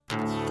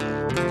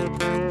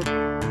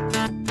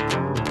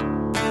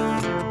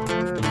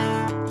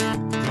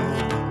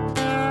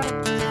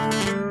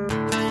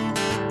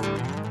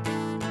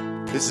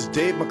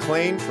Dave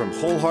McLean from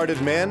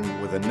Wholehearted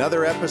Men with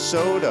another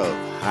episode of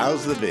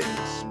How's the Biz?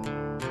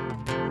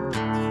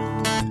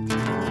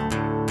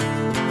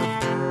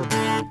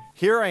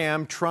 Here I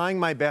am trying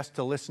my best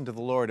to listen to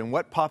the Lord, and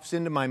what pops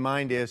into my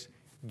mind is,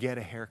 get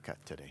a haircut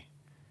today.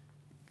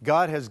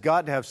 God has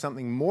got to have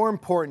something more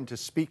important to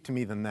speak to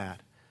me than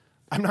that.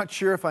 I'm not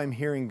sure if I'm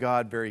hearing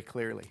God very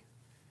clearly.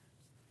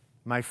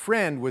 My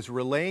friend was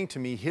relaying to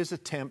me his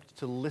attempt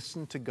to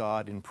listen to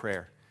God in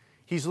prayer.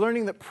 He's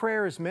learning that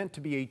prayer is meant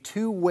to be a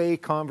two-way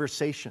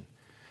conversation.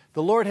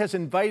 The Lord has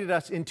invited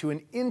us into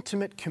an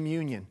intimate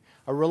communion,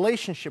 a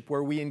relationship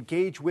where we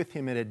engage with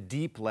Him at a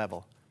deep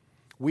level.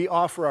 We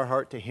offer our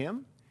heart to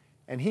Him,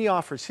 and He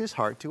offers His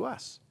heart to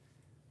us.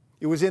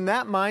 It was in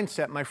that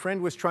mindset my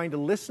friend was trying to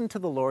listen to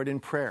the Lord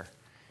in prayer.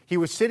 He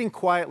was sitting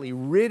quietly,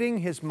 ridding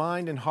his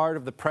mind and heart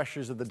of the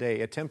pressures of the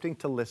day, attempting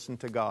to listen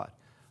to God.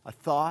 A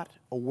thought,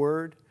 a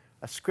word,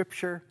 a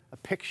scripture, a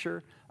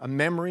picture, a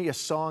memory, a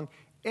song,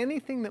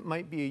 anything that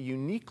might be a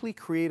uniquely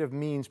creative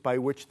means by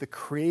which the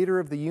Creator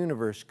of the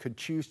universe could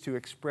choose to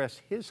express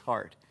His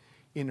heart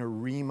in a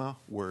rhema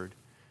word.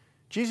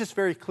 Jesus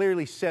very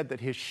clearly said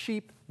that His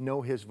sheep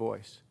know His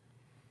voice.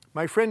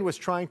 My friend was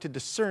trying to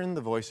discern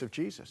the voice of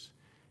Jesus.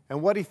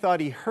 And what he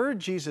thought he heard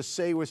Jesus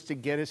say was to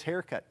get his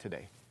hair cut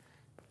today.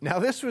 Now,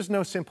 this was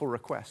no simple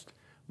request.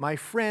 My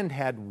friend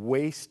had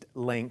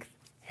waist-length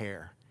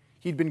hair.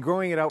 He'd been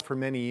growing it out for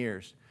many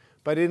years.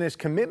 But in his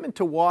commitment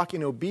to walk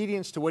in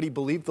obedience to what he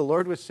believed the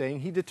Lord was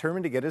saying, he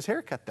determined to get his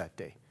hair cut that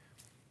day.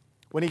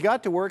 When he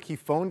got to work, he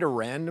phoned a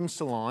random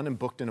salon and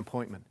booked an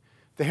appointment.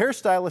 The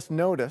hairstylist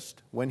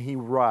noticed when he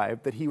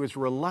arrived that he was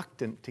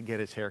reluctant to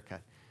get his hair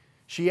cut.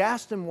 She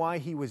asked him why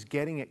he was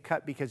getting it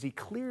cut because he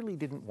clearly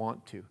didn't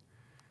want to.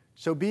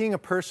 So being a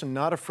person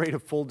not afraid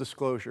of full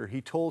disclosure,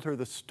 he told her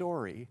the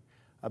story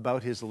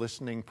about his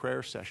listening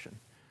prayer session.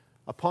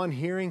 Upon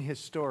hearing his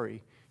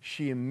story,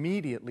 she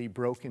immediately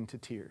broke into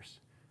tears.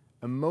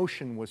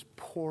 Emotion was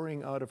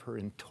pouring out of her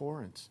in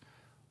torrents.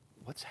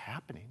 What's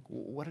happening?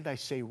 What did I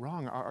say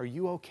wrong? Are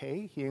you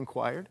okay? He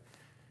inquired.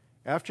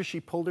 After she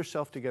pulled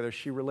herself together,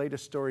 she relayed a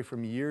story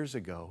from years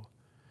ago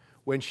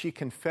when she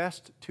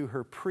confessed to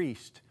her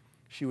priest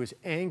she was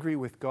angry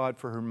with God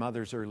for her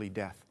mother's early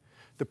death.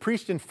 The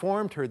priest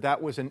informed her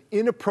that was an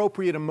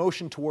inappropriate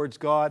emotion towards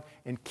God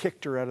and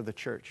kicked her out of the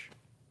church.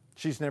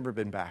 She's never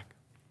been back.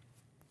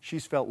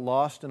 She's felt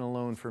lost and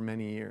alone for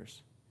many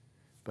years.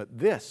 But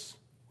this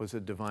was a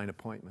divine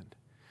appointment.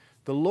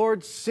 The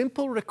Lord's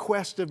simple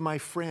request of my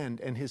friend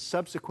and his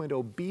subsequent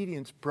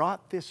obedience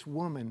brought this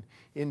woman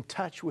in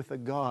touch with a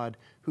God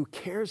who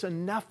cares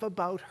enough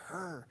about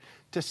her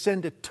to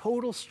send a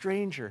total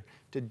stranger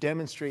to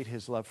demonstrate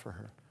His love for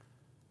her.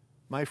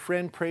 My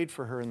friend prayed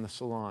for her in the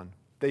salon.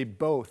 They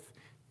both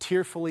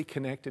tearfully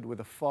connected with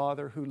a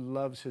father who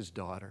loves his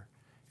daughter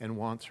and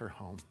wants her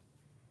home.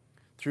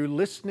 Through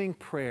listening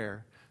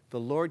prayer, the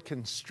Lord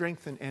can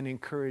strengthen and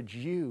encourage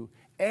you,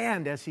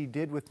 and as He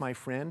did with my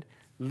friend,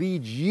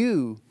 lead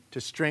you to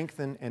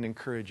strengthen and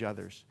encourage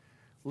others.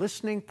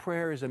 Listening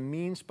prayer is a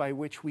means by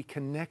which we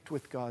connect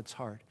with God's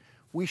heart.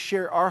 We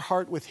share our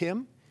heart with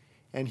Him,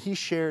 and He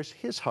shares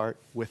His heart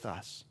with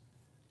us.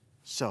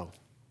 So,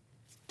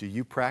 do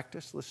you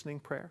practice listening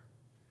prayer?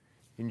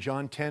 In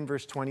John 10,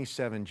 verse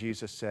 27,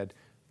 Jesus said,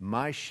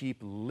 "My sheep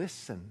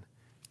listen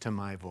to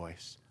my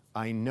voice.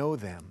 I know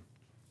them,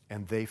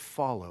 and they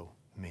follow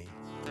me."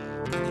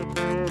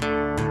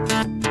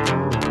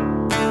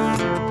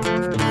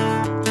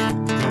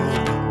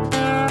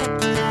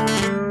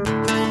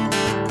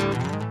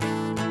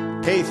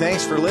 Hey,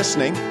 thanks for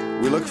listening.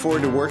 We look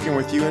forward to working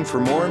with you, and for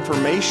more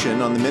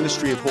information on the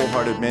ministry of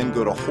Wholehearted Men,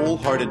 go to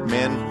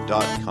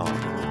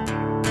wholeheartedmen.com.